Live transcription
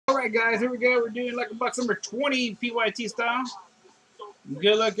right, guys, here we go. We're doing Lockerbox number 20 PYT style.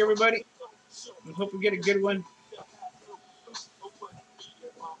 Good luck, everybody. I hope we get a good one.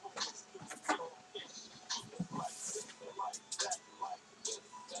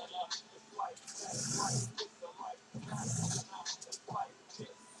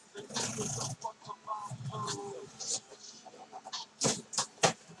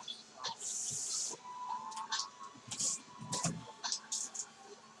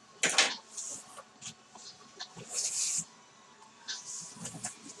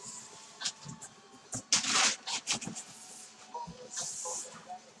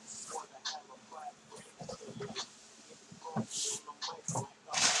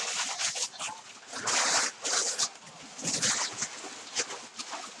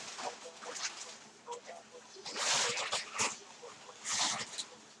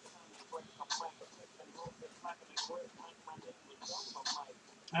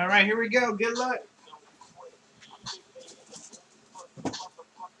 All right, here we go. Good luck.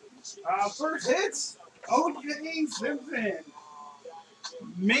 First hits, O.J. Simpson.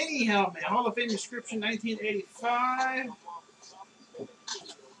 Mini helmet, Hall of Fame description, 1985.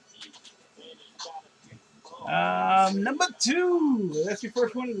 Number 2. That's your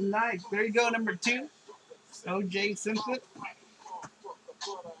first one of the night. There you go, number 2. O.J. Simpson.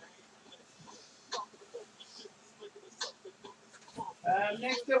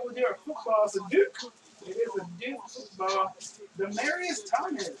 Next up, we'll do our football. It's a Duke. It is a Duke football. Demarius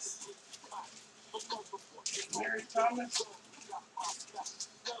Thomas. Demarius Thomas.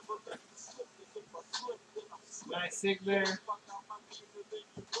 Nice stick there.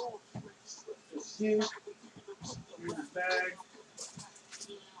 Duke. Here's his bag.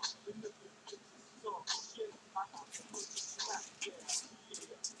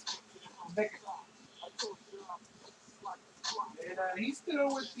 And he's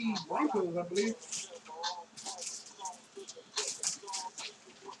still with the Broncos, I believe.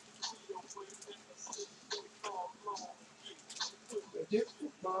 Duke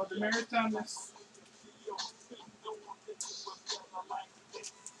football, Demarius Thomas.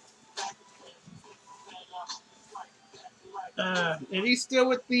 And he's still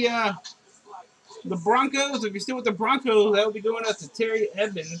with the Broncos. If you're still with the Broncos, that will be going out to Terry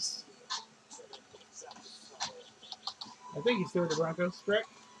Evans. I think he's still with the Broncos, correct?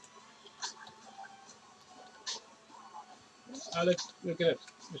 I'll look it up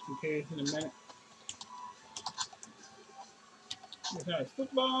just in case in a minute. Here's nice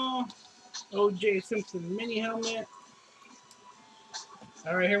football. O.J. Simpson mini helmet.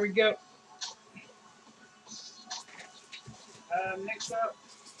 All right, here we go. Next up,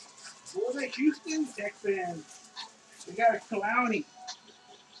 for the Houston Texans, we got a Clowney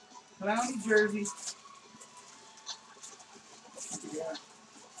jersey. Yeah.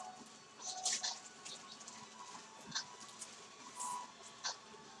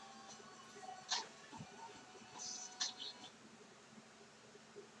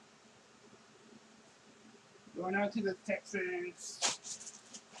 Going out to the Texans.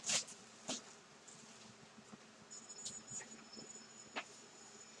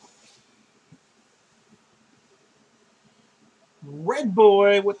 Red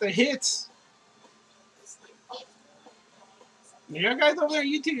Boy with the hits. You guys over there on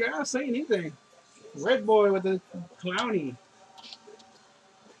YouTube, you're not saying anything. Red Boy with the Clowney.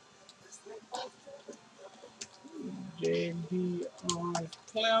 JD on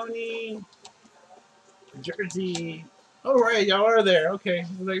Clowney. Jersey. All right, y'all are there. Okay. I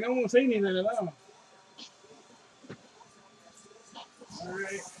was like, no one was saying anything at all. All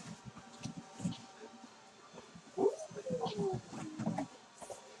right.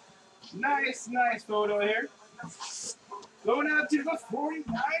 Nice photo here. Going out to the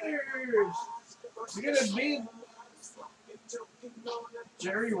 49ers. We got a big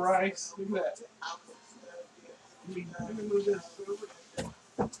Jerry Rice. Look at that. Let me move this over.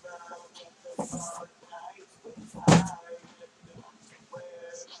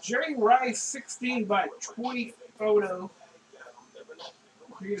 Jerry Rice 16x20 photo.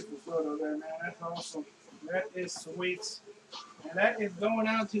 Beautiful photo there, man. That's awesome. That is sweet. And that is going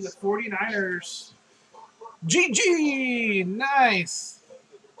out to the 49ers. GG! Nice!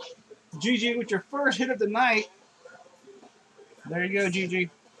 GG with your first hit of the night. There you go, GG.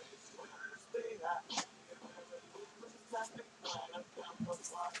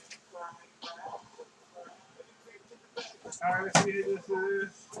 Alright, let's see who this is.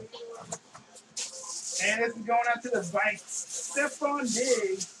 And this is going out to the Vikes. Stephon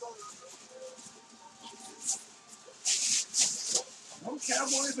Diggs. No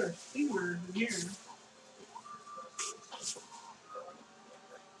Cowboys or Steelers in here.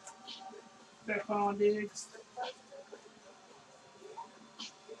 Stephon Diggs.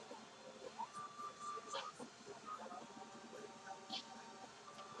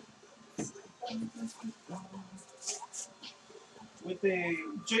 With a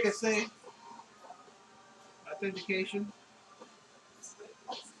JSA authentication.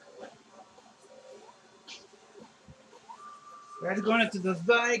 That's going into the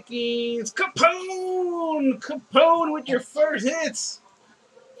Vikings. Capone! Capone with your first hits.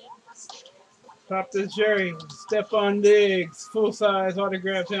 Pop this Jerry. Stephon Diggs. Full-size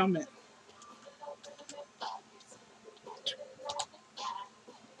autographed helmet.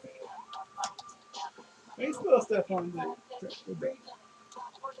 How you spell Stephon Diggs? With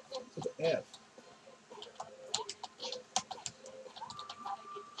an F.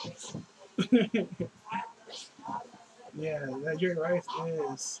 Yeah, that Jerry Rice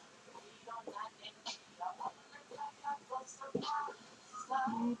is.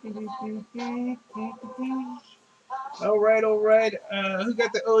 All right, all right. Who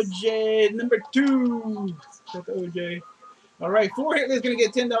got the OJ? Number 2. Got the OJ. All right, 4 hitless gonna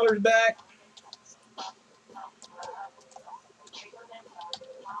get $10 back.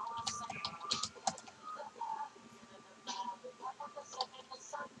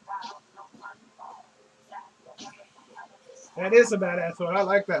 That is a badass photo. I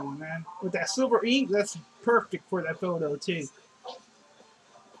like that one, man. With that silver ink, that's perfect for that photo too.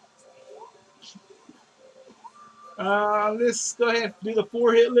 Let's go ahead and do the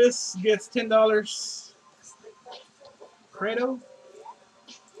 4 hit list. Gets $10. Credo.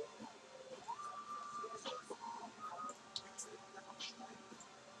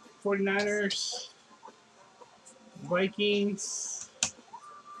 '49ers. Vikings.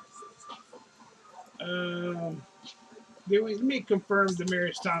 Let me confirm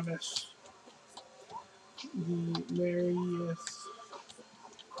Demaryius Thomas. Demaryius.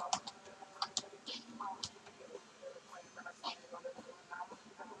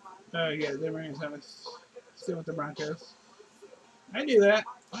 Yeah, Demaryius Thomas. Still with the Broncos. I knew that.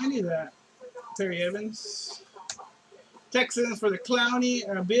 I knew that. Terry Evans. Texans for the Clowney.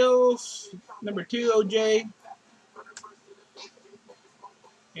 Bills. Number 2, OJ.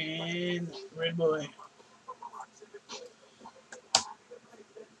 And Red Boy.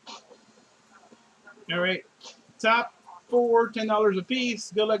 All right. Top 4, $10 a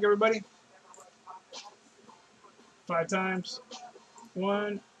piece. Good luck, everybody. 5 times.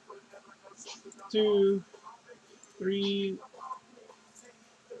 1, 2, 3,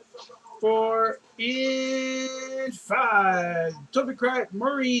 4, and 5. Toby Crack,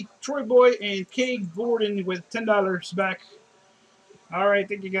 Murray, Troy Boy, and K. Gordon with $10 back. All right.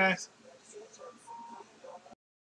 Thank you, guys.